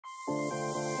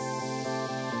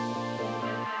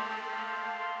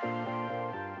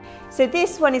So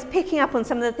this one is picking up on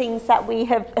some of the things that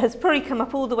has probably come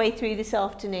up all the way through this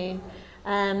afternoon.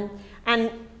 And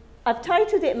I've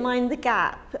titled it Mind the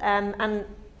Gap, and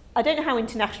I don't know how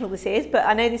international this is, but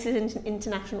I know this is an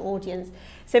international audience.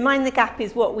 So Mind the Gap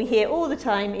is what we hear all the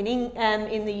time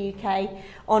in the UK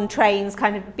on trains,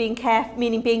 kind of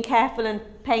meaning being careful and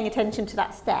paying attention to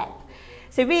that step.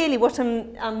 So really what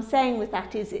I'm saying with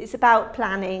that is it's about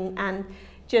planning and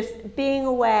just being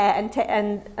aware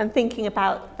and thinking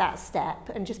about that step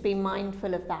and just being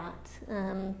mindful of that.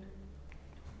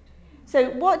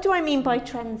 So what do I mean by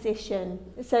transition?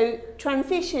 So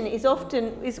transition is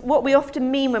what we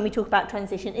often mean when we talk about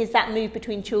transition is that move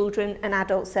between children and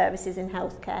adult services in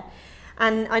healthcare.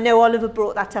 And I know Oliver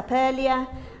brought that up earlier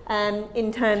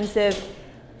in terms of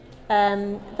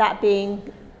that being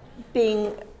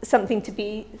something to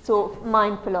be sort of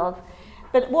mindful of.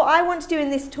 But what I want to do in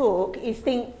this talk is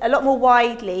think a lot more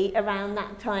widely around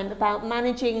that time, about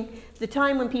managing the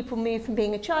time when people move from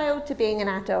being a child to being an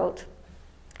adult.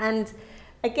 And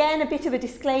again, a bit of a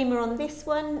disclaimer on this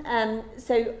one.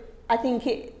 So I think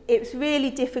it's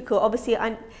really difficult. Obviously,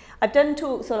 I've done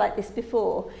talks like this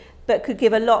before, but could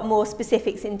give a lot more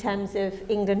specifics in terms of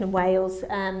England and Wales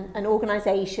and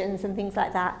organisations and things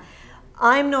like that.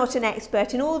 I'm not an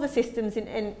expert in all the systems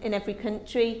in every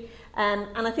country.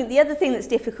 And I think the other thing that's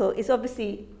difficult is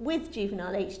obviously with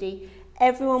juvenile HD,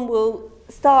 everyone will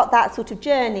start that sort of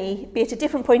journey, be at a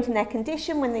different point in their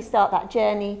condition when they start that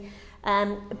journey.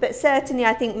 But certainly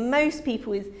I think most people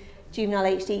with juvenile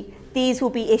HD, these will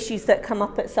be issues that come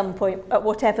up at some point, at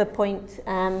whatever point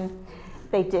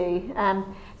they do.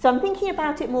 So I'm thinking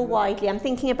about it more widely. I'm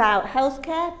thinking about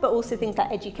healthcare, but also things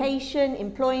like education,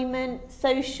 employment,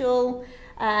 social,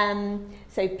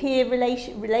 so peer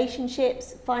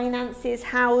relationships, finances,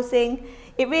 housing.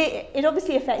 It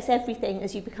obviously affects everything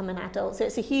as you become an adult, so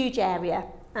it's a huge area.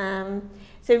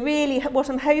 So really what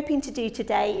I'm hoping to do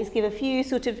today is give a few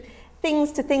sort of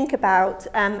things to think about,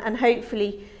 and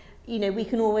hopefully, you know, we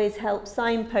can always help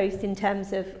signpost in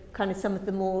terms of kind of some of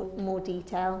the more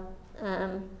detail.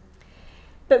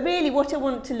 But really what I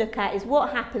want to look at is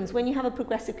what happens when you have a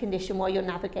progressive condition while you're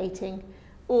navigating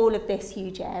all of this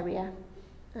huge area.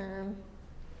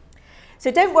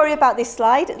 So don't worry about this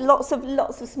slide, lots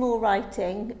of small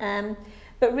writing,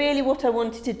 but really what I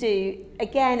wanted to do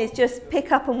again is just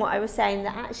pick up on what I was saying,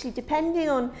 that actually depending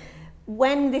on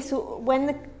when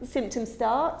the symptoms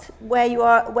start, where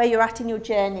you're at in your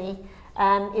journey,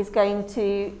 is going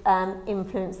to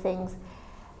influence things.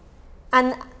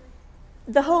 And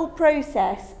the whole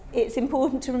process, it's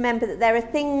important to remember that there are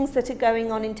things that are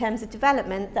going on in terms of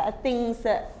development that are things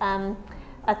that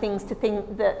are things to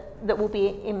think that will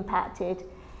be impacted.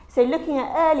 So looking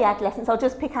at early adolescence, I'll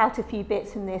just pick out a few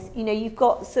bits from this. You know, you've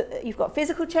got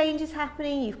physical changes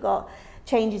happening, you've got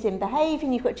changes in behaviour,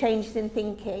 and you've got changes in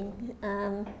thinking.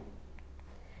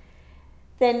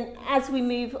 Then as we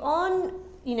move on,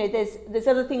 you know, there's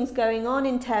other things going on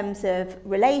in terms of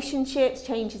relationships,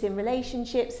 changes in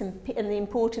relationships, and the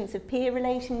importance of peer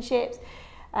relationships.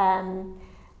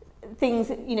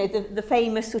 Things, you know, the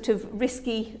famous sort of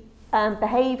risky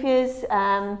behaviours.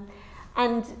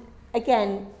 And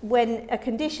again, when a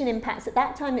condition impacts at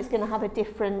that time, it's going to have a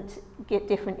different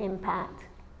impact.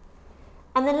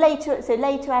 And then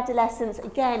later adolescence,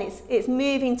 again, it's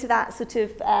moving to that sort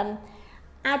of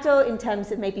adult in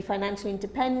terms of maybe financial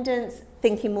independence,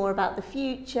 thinking more about the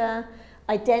future,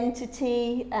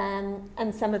 identity,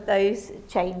 and some of those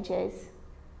changes.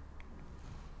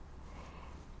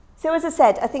 So as I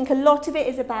said, I think a lot of it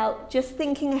is about just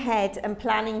thinking ahead and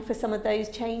planning for some of those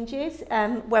changes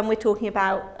when we're talking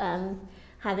about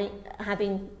having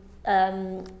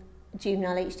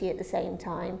juvenile HD at the same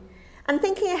time. And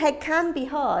thinking ahead can be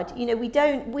hard. You know,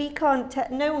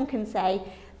 no one can say,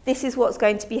 this is what's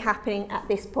going to be happening at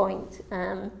this point.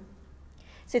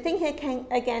 So thinking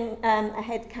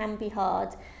ahead can be hard.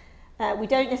 We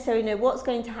don't necessarily know what's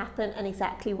going to happen and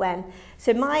exactly when.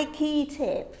 So my key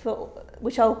tip,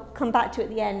 which I'll come back to at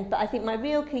the end, but I think my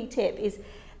real key tip is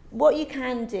what you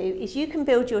can do is you can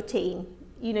build your team.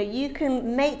 You know, you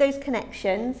can make those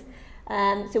connections.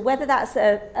 So whether that's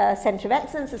a centre of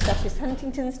excellence, a specialist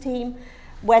Huntington's team,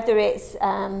 whether it's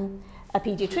a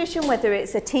paediatrician, whether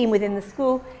it's a team within the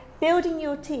school, building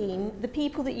your team, the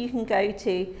people that you can go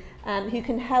to who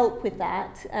can help with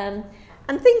that.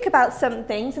 And think about some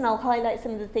things, and I'll highlight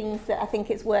some of the things that I think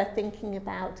it's worth thinking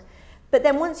about. But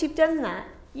then once you've done that,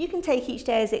 you can take each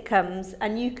day as it comes,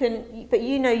 and but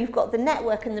you know you've got the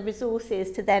network and the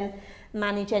resources to then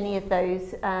manage any of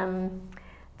those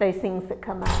things that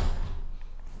come up.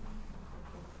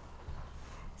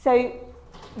 So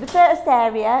The first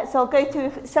area, so I'll go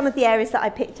through some of the areas that I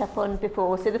picked up on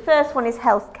before. So the first one is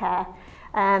healthcare.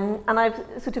 And I've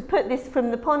sort of put this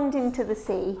from the pond into the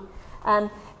sea,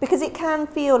 because it can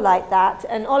feel like that.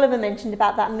 And Oliver mentioned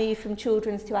about that move from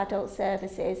children's to adult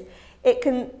services. It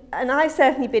can, and I've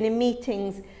certainly been in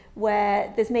meetings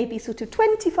where there's maybe sort of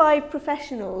 25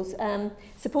 professionals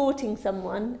supporting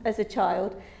someone as a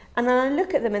child. And then I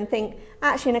look at them and think,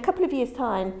 actually, in a couple of years'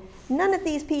 time, none of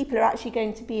these people are actually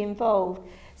going to be involved.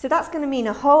 So that's going to mean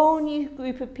a whole new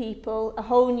group of people, a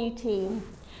whole new team,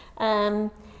 who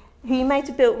you might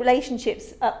have built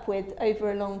relationships up with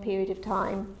over a long period of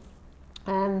time.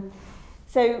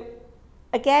 So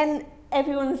again,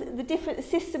 the different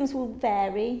systems will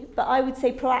vary, but I would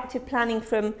say proactive planning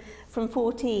from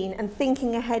 14 and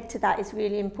thinking ahead to that is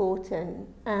really important.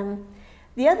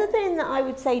 The other thing that I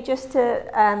would say, just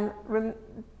to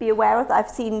be aware of, that I've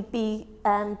seen be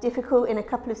difficult in a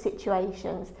couple of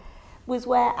situations, was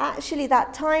where actually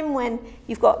that time when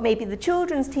you've got maybe the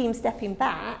children's team stepping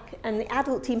back and the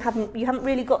adult team you haven't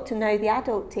really got to know the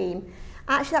adult team,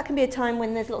 actually that can be a time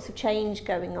when there's lots of change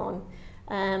going on.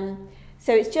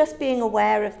 So it's just being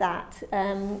aware of that.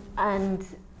 And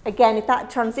again, if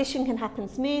that transition can happen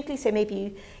smoothly, so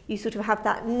maybe you sort of have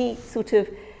that neat sort of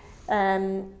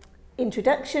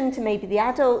introduction to maybe the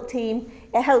adult team,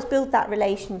 it helps build that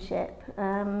relationship.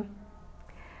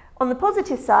 On the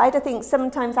positive side, I think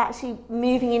sometimes actually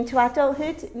moving into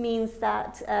adulthood means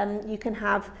that you can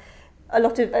have a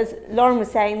lot of, as Lauren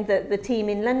was saying, the team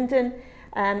in London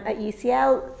at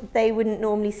UCL, they wouldn't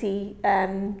normally see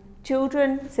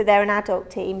children, so they're an adult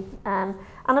team. And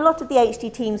a lot of the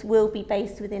HD teams will be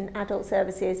based within adult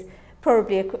services,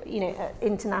 probably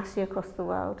internationally across the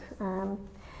world.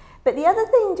 But the other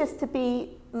thing just to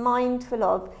be mindful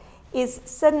of is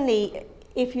suddenly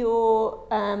if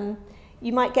you're,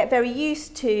 you might get very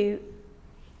used to,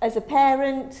 as a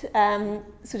parent,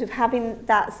 sort of having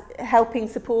that helping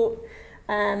support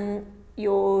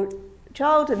your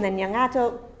child and then young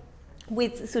adult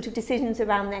with sort of decisions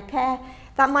around their care.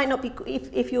 That might not be,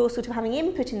 if you're sort of having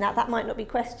input in that, that might not be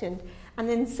questioned. And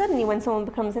then suddenly when someone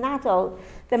becomes an adult,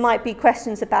 there might be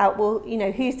questions about, well, you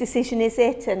know, whose decision is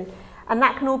it? And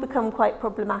that can all become quite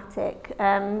problematic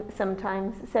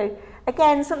sometimes. So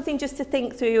again, something just to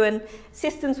think through, and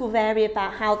systems will vary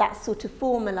about how that's sort of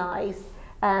formalised,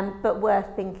 but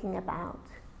worth thinking about.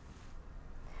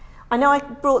 I know I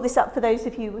brought this up for those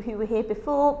of you who were here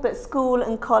before, but school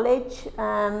and college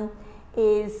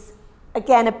is,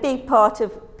 again, a big part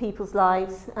of people's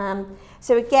lives.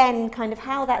 So again, kind of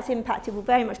how that's impacted will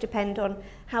very much depend on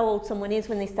how old someone is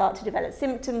when they start to develop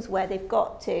symptoms, where they've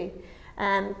got to.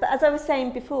 But as I was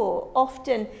saying before,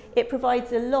 often it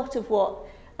provides a lot of what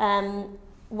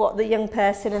the young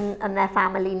person and their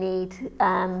family need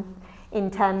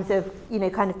in terms of, you know,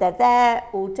 kind of they're there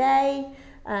all day,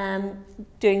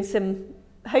 doing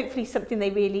hopefully something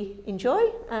they really enjoy,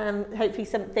 hopefully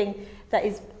something that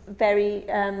is very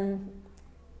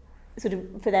sort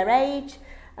of for their age,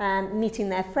 meeting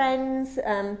their friends,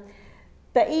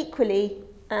 but equally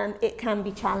it can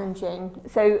be challenging.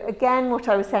 So again, what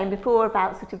I was saying before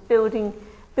about sort of building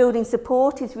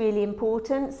support is really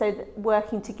important, so that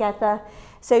working together.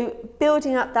 So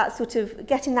building up that sort of,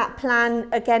 getting that plan,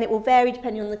 again, it will vary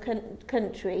depending on the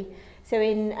country. So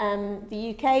in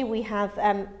the UK, we have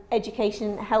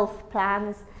education health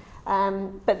plans,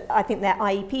 but I think they're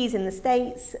IEPs in the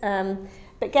States.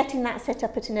 But getting that set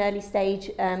up at an early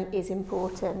stage is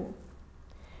important.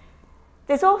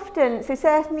 There's often, so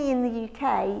certainly in the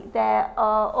UK, there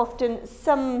are often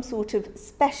some sort of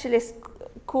specialist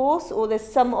course, or there's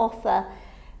some offer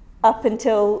up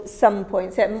until some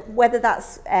point. So whether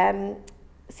that's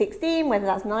 16, whether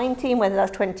that's 19, whether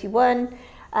that's 21,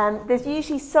 there's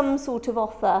usually some sort of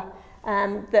offer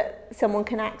that someone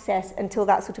can access until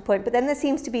that sort of point. But then there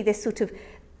seems to be this sort of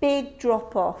big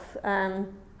drop-off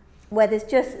where there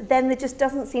just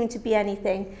doesn't seem to be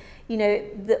anything. You know,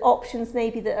 the options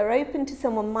maybe that are open to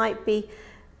someone might be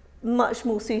much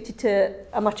more suited to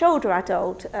a much older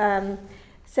adult.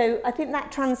 So I think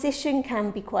that transition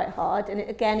can be quite hard, and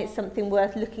again, it's something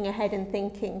worth looking ahead and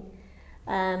thinking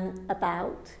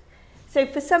about. So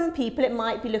for some people, it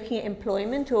might be looking at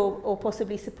employment, or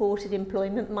possibly supported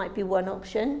employment might be one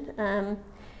option.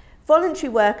 Voluntary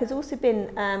work has also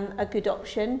been a good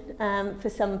option for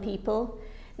some people.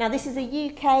 Now, this is a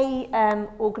UK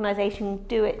organisation,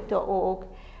 doit.org.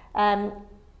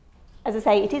 As I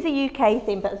say, it is a UK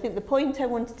thing, but I think the point I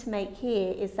wanted to make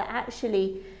here is that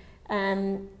actually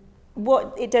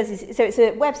what it does is, so it's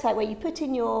a website where you put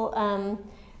in your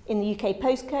in the UK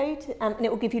postcode, and it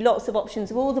will give you lots of options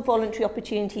of all the voluntary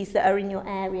opportunities that are in your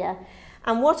area.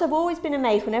 And what I've always been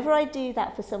amazed, whenever I do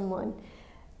that for someone,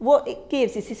 what it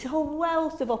gives is this whole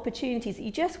wealth of opportunities that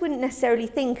you just wouldn't necessarily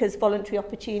think as voluntary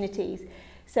opportunities.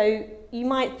 So you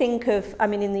might think of, I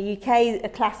mean, in the UK, a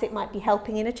classic might be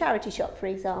helping in a charity shop, for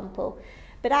example.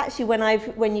 But actually,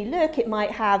 when you look, it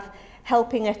might have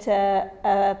helping at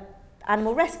a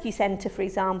animal rescue centre, for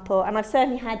example. And I've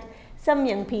certainly had some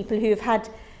young people who have had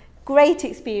great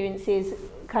experiences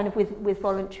kind of with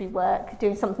voluntary work,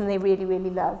 doing something they really, really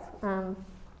love.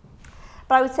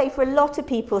 But I would say for a lot of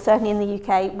people, certainly in the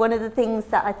UK, one of the things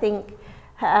that I think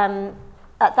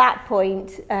at that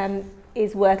point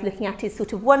is worth looking at is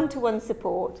sort of one-to-one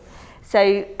support.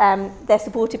 So they're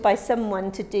supported by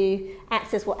someone to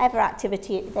access whatever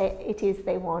activity it is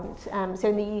they want. So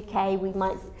in the UK, we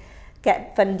might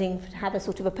get funding to have a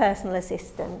sort of a personal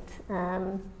assistant.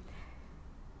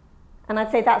 And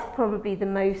I'd say that's probably the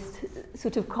most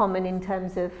sort of common in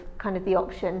terms of kind of the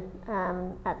option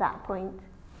at that point.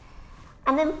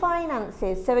 And then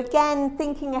finances. So again,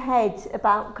 thinking ahead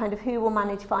about kind of who will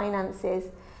manage finances.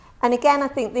 And again, I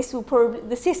think this will probably,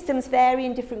 the systems vary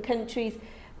in different countries,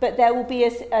 but there will be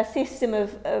a system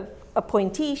of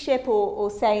appointeeship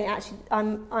or saying, actually,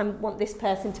 I want this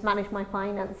person to manage my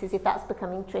finances if that's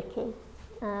becoming tricky.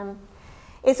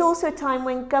 It's also a time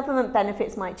when government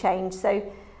benefits might change. So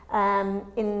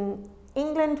in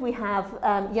England, we have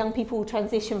young people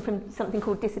transition from something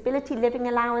called disability living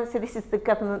allowance, so this is the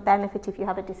government benefit if you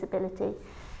have a disability,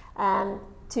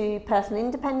 to personal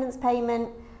independence payment.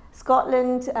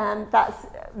 Scotland, that's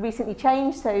recently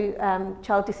changed, so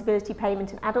child disability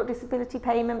payment and adult disability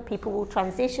payment, people will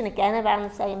transition again around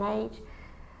the same age.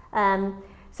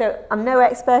 So I'm no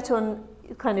expert on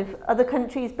kind of other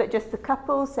countries, but just a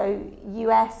couple, so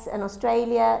US and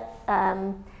Australia,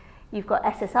 you've got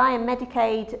SSI and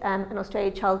Medicaid, and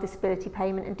Australia child disability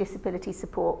payment and disability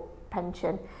support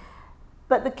pension.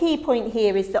 But the key point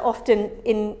here is that often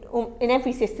in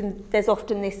every system, there's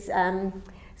often this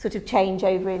sort of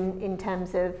changeover in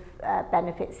terms of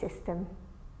benefit system.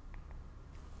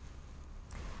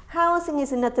 Housing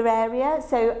is another area.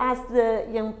 So as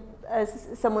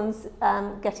someone's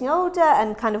getting older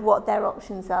and kind of what their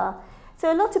options are. So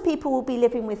a lot of people will be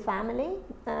living with family.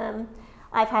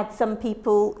 I've had some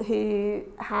people who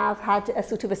have had a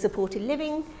sort of a supported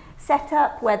living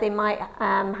setup where they might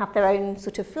have their own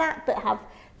sort of flat but have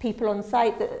people on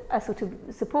site that are sort of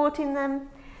supporting them,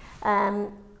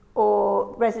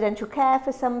 or residential care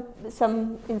for some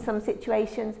in some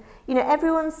situations. You know,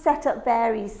 everyone's setup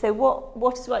varies, so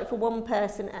what is right for one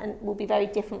person and will be very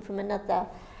different from another.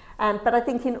 But I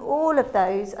think in all of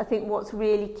those, I think what's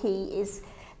really key is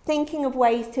thinking of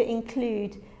ways to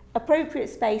include appropriate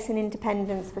space and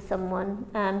independence for someone.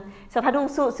 So I've had all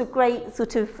sorts of great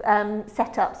sort of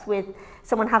setups with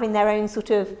someone having their own sort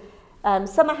of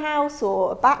summer house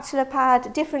or a bachelor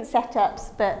pad, different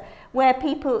setups, but where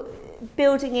people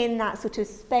building in that sort of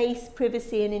space,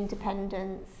 privacy and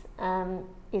independence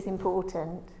is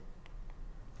important.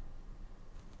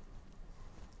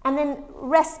 And then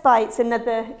respite's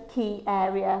another key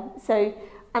area. So,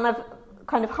 and I've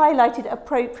kind of highlighted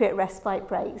appropriate respite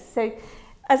breaks. So,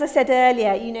 as I said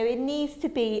earlier, you know, it needs to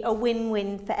be a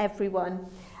win-win for everyone.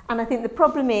 And I think the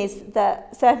problem is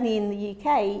that certainly in the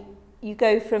UK, you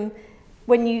go from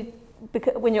when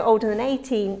you're older than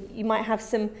 18, you might have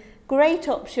some great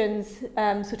options,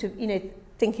 sort of, you know,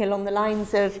 thinking along the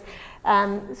lines of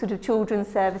sort of children's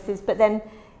services, but then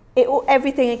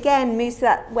everything again moves to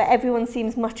that where everyone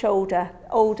seems much older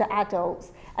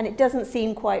adults, and it doesn't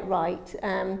seem quite right.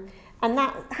 And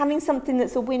that having something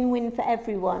that's a win-win for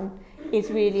everyone is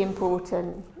really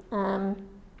important. In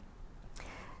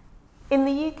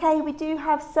the UK, we do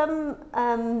have some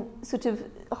sort of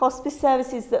hospice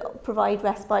services that provide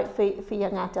respite for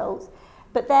young adults,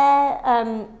 but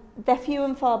they're few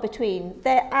and far between.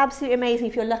 They're absolutely amazing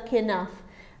if you're lucky enough,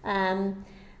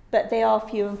 but they are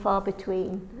few and far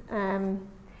between.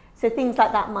 So things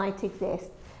like that might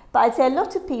exist. But I'd say a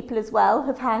lot of people as well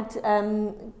have had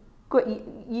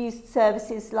used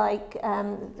services like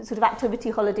sort of activity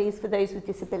holidays for those with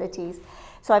disabilities.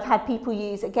 So I've had people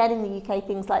use, again in the UK,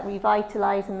 things like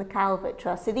Revitalise and the Calvert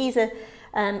Trust. So these are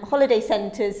holiday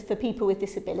centres for people with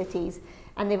disabilities,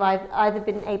 and they've either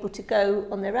been able to go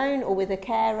on their own or with a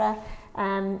carer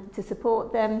to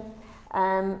support them,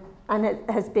 and it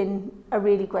has been a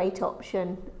really great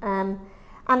option. And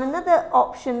another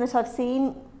option that I've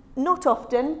seen, not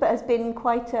often, but has been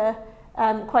quite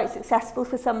successful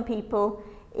for some people,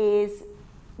 is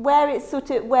where it's sort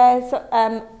of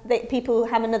people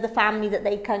have another family that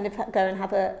they kind of go and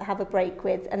have a break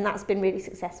with, and that's been really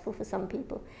successful for some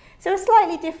people. So a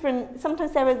slightly different.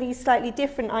 Sometimes there are these slightly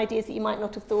different ideas that you might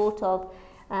not have thought of,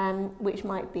 which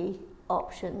might be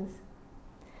options.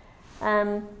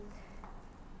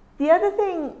 The other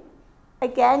thing,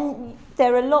 again,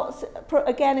 there are lots,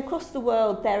 again, across the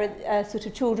world, there are sort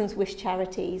of children's wish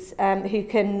charities who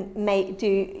can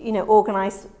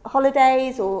organise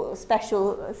holidays or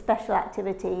special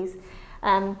activities.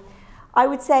 I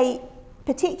would say,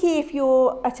 particularly if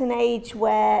you're at an age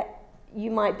where you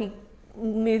might be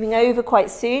moving over quite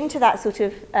soon to that sort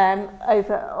of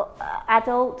over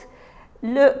adult,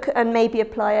 look and maybe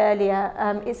apply earlier.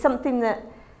 It's something that,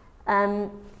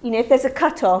 if there's a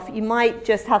cut-off, you might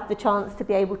just have the chance to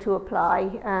be able to apply.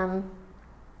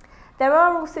 There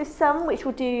are also some which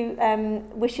will do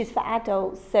wishes for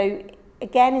adults. So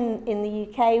again, in the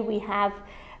UK, we have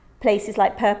places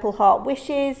like Purple Heart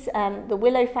Wishes, the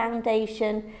Willow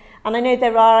Foundation, and I know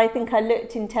there are, I think I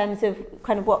looked in terms of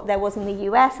kind of what there was in the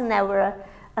US, and there were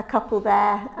a couple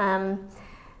there.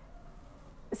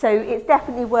 So it's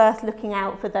definitely worth looking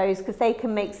out for those, because they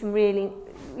can make some really,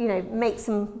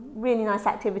 really nice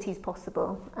activities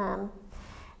possible.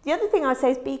 The other thing I'd say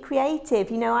is be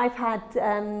creative. I've had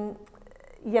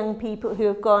young people who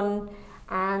have gone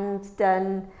and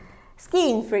done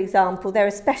skiing, for example. There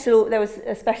was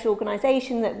a special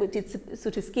organisation that did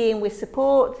sort of skiing with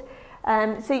support.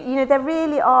 So there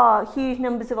really are huge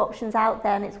numbers of options out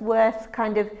there, and it's worth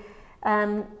kind of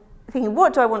thinking,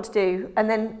 what do I want to do? And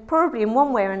then probably in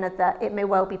one way or another, it may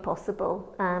well be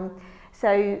possible.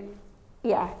 So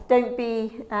yeah, don't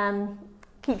be,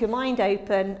 keep your mind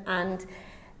open,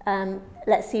 and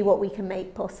let's see what we can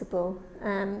make possible.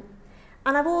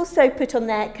 And I've also put on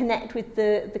there, connect with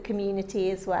the community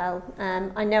as well.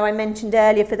 I know I mentioned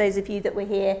earlier, for those of you that were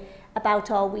here, about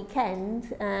our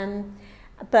weekend, and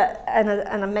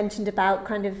I mentioned about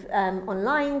kind of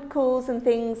online calls and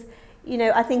things.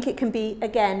 I think it can be,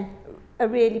 again, a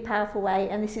really powerful way,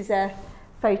 and this is a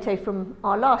photo from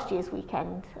our last year's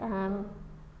weekend.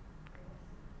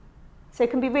 So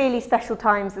it can be really special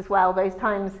times as well, those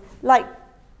times like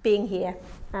being here,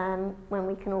 when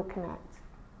we can all connect.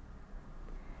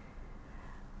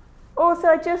 Also,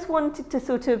 I just wanted to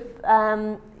sort of,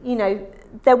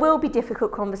 there will be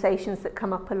difficult conversations that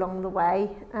come up along the way.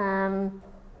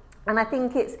 And I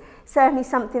think it's certainly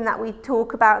something that we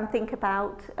talk about and think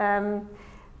about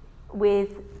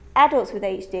with adults with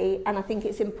HD, and I think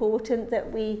it's important that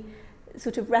we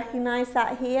sort of recognise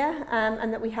that here,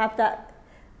 and that we have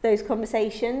those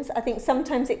conversations. I think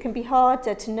sometimes it can be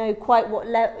harder to know quite what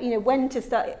when to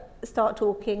start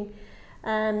talking,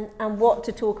 and what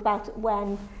to talk about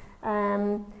when.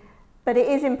 But it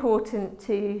is important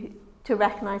to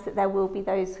recognise that there will be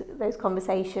those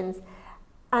conversations.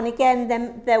 And again,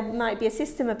 then there might be a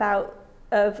system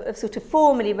of sort of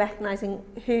formally recognising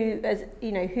who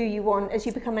you want. As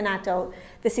you become an adult,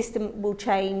 the system will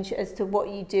change as to what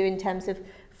you do in terms of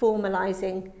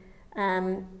formalising,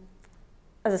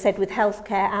 as I said, with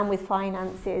healthcare and with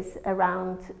finances,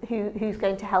 around who's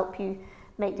going to help you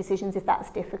make decisions if that's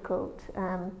difficult.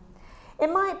 It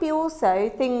might be also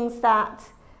things that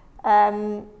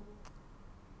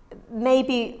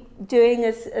maybe doing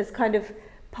as kind of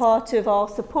part of our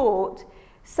support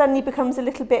suddenly becomes a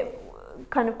little bit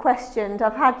kind of questioned.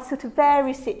 I've had sort of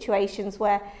various situations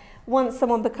where once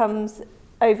someone becomes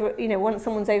once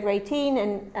someone's over 18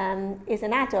 and is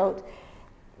an adult,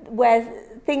 where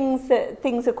things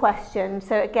are questioned.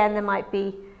 So again, there might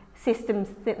be things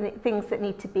that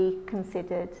need to be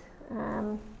considered.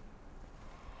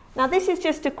 Now, this is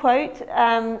just a quote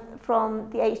from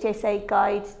the HDSA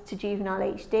Guide to Juvenile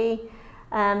HD.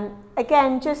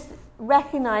 Again, just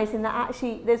recognising that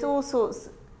actually there's all sorts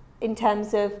in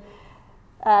terms of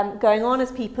going on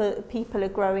as people are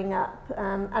growing up,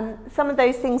 and some of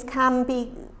those things can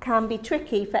be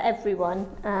tricky for everyone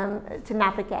to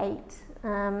navigate.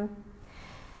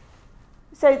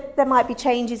 So there might be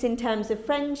changes in terms of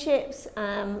friendships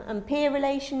and peer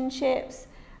relationships,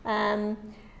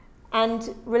 and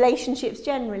relationships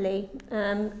generally.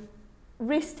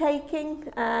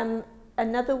 Risk-taking,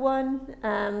 another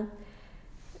one.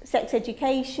 Sex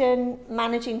education,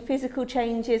 managing physical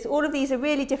changes. All of these are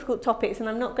really difficult topics, and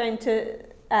I'm not going to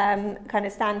kind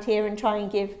of stand here and try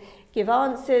and give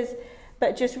answers,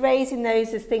 but just raising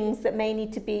those as things that may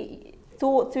need to be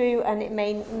thought through, and it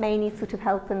may need sort of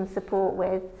help and support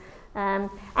with.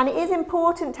 And it is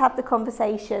important to have the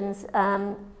conversations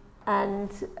and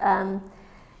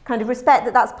kind of respect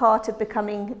that that's part of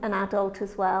becoming an adult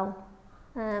as well.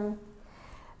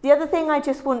 The other thing I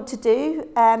just want to do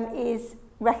is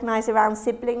recognise around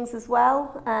siblings as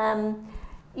well.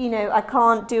 I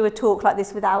can't do a talk like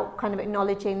this without kind of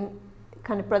acknowledging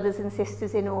kind of brothers and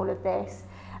sisters in all of this.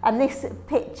 And this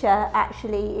picture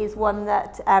actually is one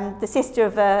that the sister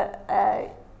of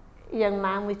a young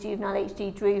man with juvenile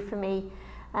HD drew for me.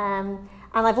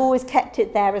 And I've always kept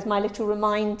it there as my little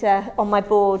reminder on my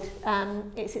board.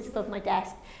 It sits above my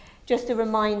desk. Just a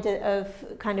reminder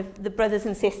of kind of the brothers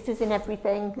and sisters in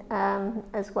everything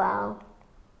as well.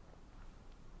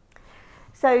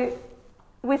 So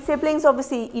with siblings,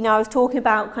 obviously, you know, I was talking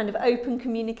about kind of open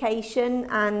communication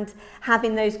and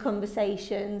having those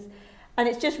conversations. And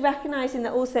it's just recognising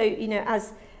that also, you know,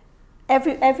 as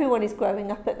everyone is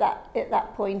growing up at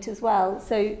that point as well.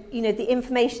 So, you know, the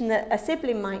information that a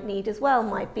sibling might need as well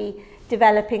might be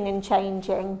developing and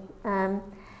changing.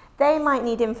 They might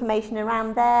need information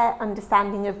around their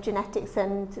understanding of genetics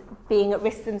and being at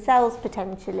risk themselves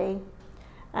potentially.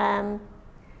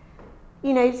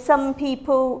 You know, some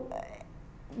people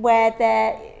where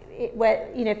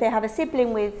you know, if they have a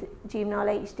sibling with juvenile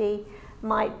HD,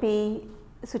 might be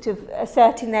sort of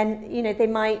asserting then, you know, they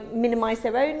might minimise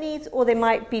their own needs, or they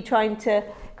might be trying to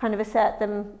kind of assert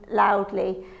them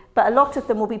loudly. But a lot of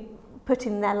them will be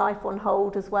putting their life on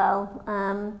hold as well.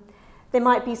 They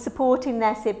might be supporting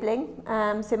their sibling,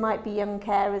 so it might be young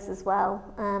carers as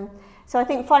well. So I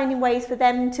think finding ways for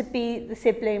them to be the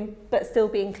sibling but still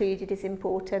be included is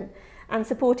important, and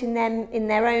supporting them in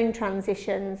their own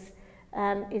transitions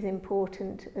is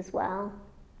important as well.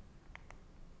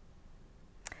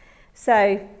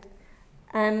 So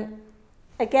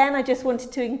again, I just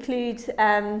wanted to include,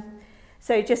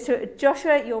 so just to,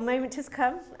 Joshua, your moment has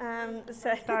come.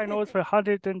 Diagnosed with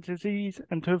Huntington's disease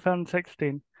in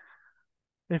 2016.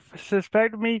 They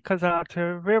suspected me because I had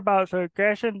severe bouts of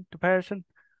aggression, depression,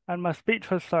 and my speech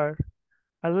was slurred.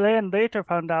 I then later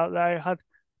found out that I had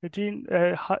the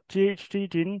JoHD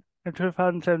gene in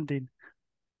 2017.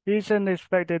 The reason they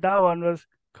suspected that one was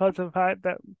because of the fact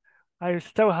that I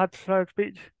still had slurred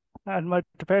speech and my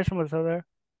depression was still there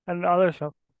and other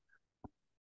stuff.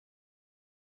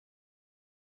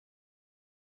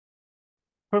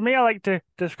 For me, I like to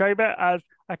describe it as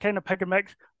a kind of pick and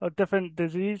mix of different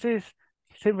diseases.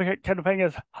 Same kind of thing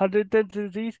as Huntington's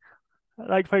disease.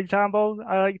 Like, for example,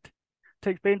 I like to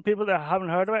explain to people that haven't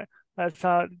heard of it. It's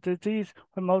a disease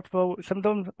with multiple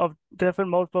symptoms of different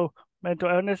multiple mental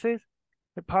illnesses,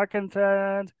 like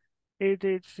Parkinson's,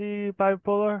 ADHD,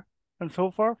 bipolar, and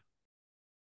so forth.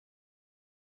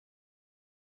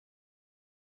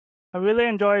 I really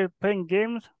enjoy playing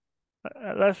games,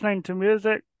 listening to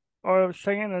music, or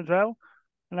singing as well.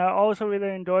 And I also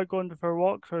really enjoy going for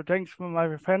walks or drinks with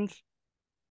my friends.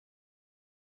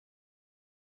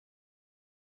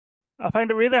 I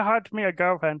find it really hard to meet a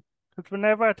girlfriend, because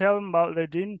whenever I tell them about their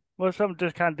gene, most of them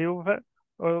just can't deal with it,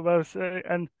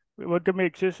 and will give me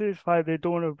excuses why they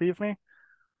don't want to be with me.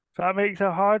 So that makes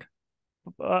it hard.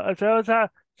 As well as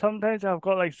that, sometimes I've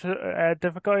got like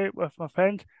difficulty with my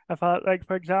friends. If I, like,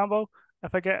 for example,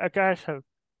 if I get aggressive,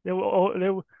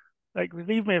 they'll like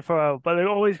leave me for a while, but they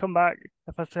always come back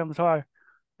if I say I'm sorry.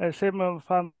 Same with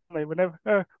my family. Whenever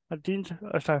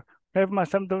whenever my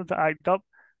symptoms act up,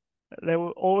 they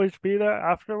will always be there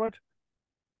afterwards.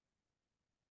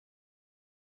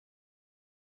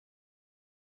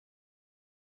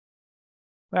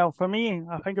 Well, for me,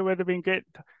 I think it would have been great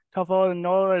to have all the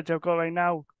knowledge I've got right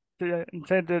now and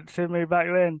send it to me back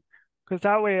then. Because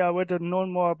that way I would have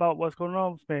known more about what's going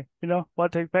on with me, you know,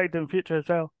 what to expect in the future as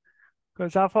well.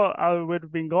 Because I thought I would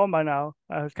have been gone by now.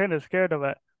 I was kind of scared of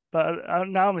it. But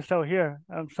now I'm still here.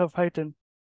 I'm still fighting.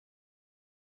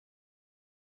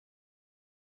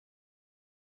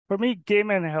 For me,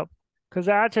 gaming helped. Because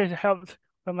it actually helped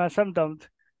with my symptoms.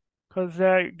 Because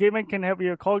gaming can help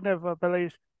your cognitive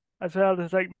abilities as well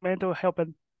as like mental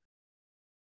helping.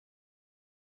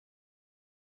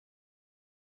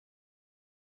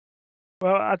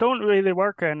 Well, I don't really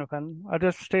work or anything. I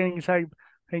just stay inside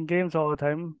playing games all the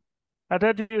time. I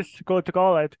did used to go to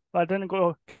college, but I didn't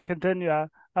continue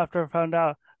after I found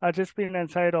out. I just been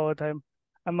inside all the time.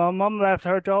 And my mum left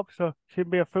her job, so she'd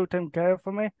be a full-time carer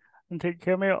for me and take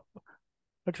care of me,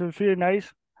 which was really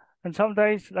nice. And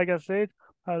sometimes, like I said,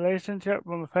 my relationship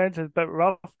with my friends is a bit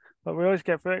rough, but we always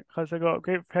get through it because I got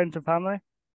great friends and family.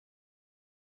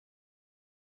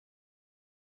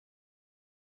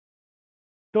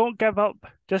 Don't give up.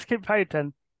 Just keep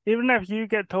fighting. Even if you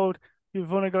get told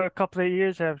you've only got a couple of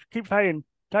years left, keep fighting.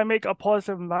 Try and make a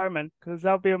positive environment, because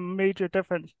that'll be a major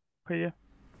difference for you.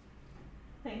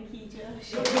 Thank you,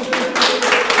 Josh.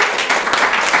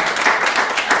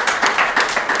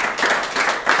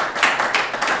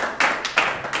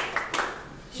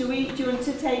 Do you want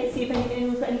to see if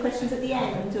anyone's got any questions at the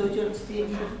end, or do you want to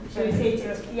do? Shall we see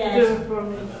it? Yeah. Do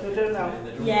it now.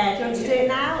 Yeah. Do you want to do it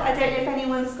now? I don't know if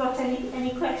anyone's got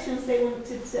any questions they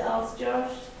wanted to ask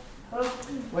Josh.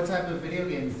 What type of video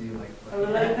games do you like? I would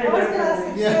like to play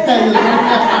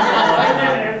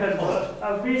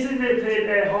I've recently played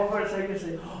Hogwarts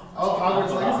Legacy. Oh,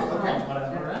 Hogwarts Legacy, okay.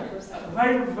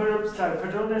 Right for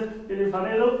this, really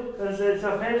funny though, because it's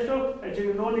a festival that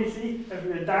you can only see if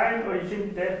you're dying or you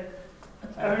seem dead.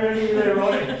 Really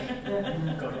ironic.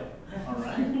 Got it.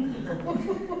 Alright.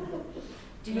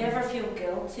 Do you ever feel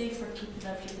guilty for keeping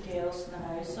everybody else in the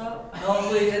house up? Not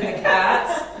including the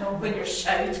cats, when you're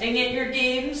shouting at your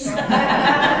games?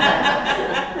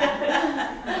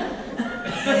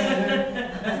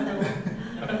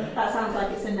 That sounds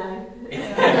like it's a no. So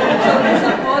it's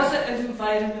a positive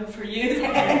environment for you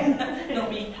then, not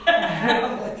me.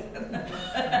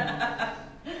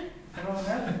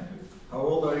 How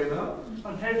old are you now?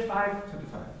 I'm 25.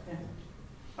 25. Yeah.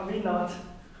 I mean not.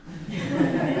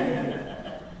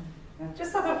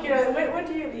 Just out of curiosity, where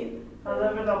do you live? I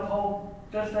live in a home,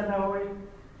 just an hour away.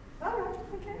 Alright,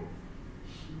 okay.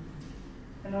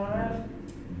 You know that?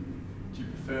 Do you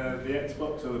prefer the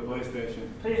Xbox or the PlayStation?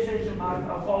 PlayStation, man.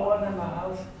 I've got one in my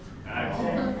house. It's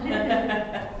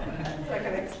like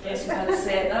an expert. Guess you had to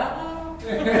say that.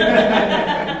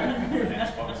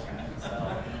 Xbox kind of.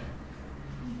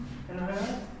 You know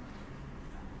that?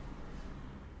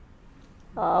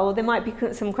 Oh, well, there might be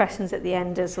some questions at the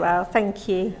end as well. Thank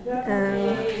you.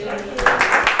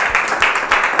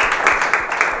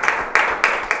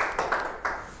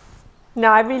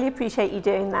 No, I really appreciate you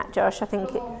doing that, Josh. I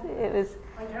think it was...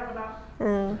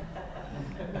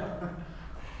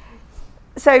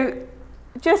 So,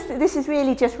 this is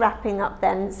really just wrapping up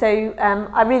then. So,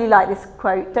 I really like this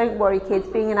quote, don't worry kids,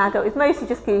 being an adult is mostly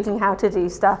just Googling how to do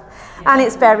stuff. And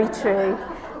it's very true.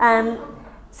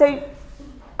 So,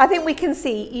 I think we can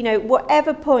see, you know,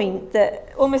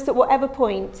 almost at whatever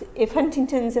point, if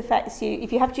Huntington's affects you,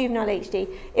 if you have juvenile HD,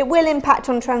 it will impact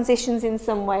on transitions in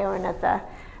some way or another.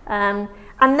 And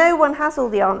no one has all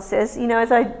the answers. You know,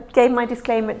 as I gave my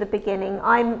disclaimer at the beginning,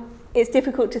 it's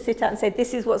difficult to sit out and say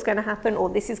this is what's going to happen or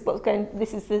this is what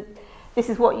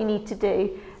you need to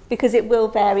do, because it will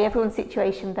vary. Everyone's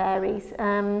situation varies.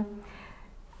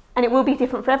 And it will be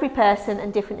different for every person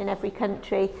and different in every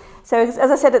country. So as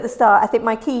I said at the start, I think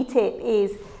my key tip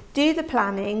is do the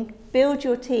planning, build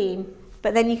your team,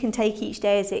 but then you can take each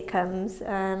day as it comes.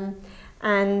 And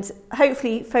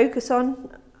hopefully focus on,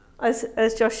 as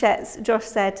Josh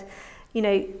said, you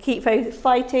know, keep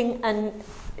fighting and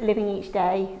living each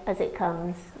day as it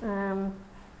comes. And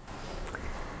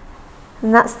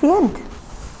that's the end.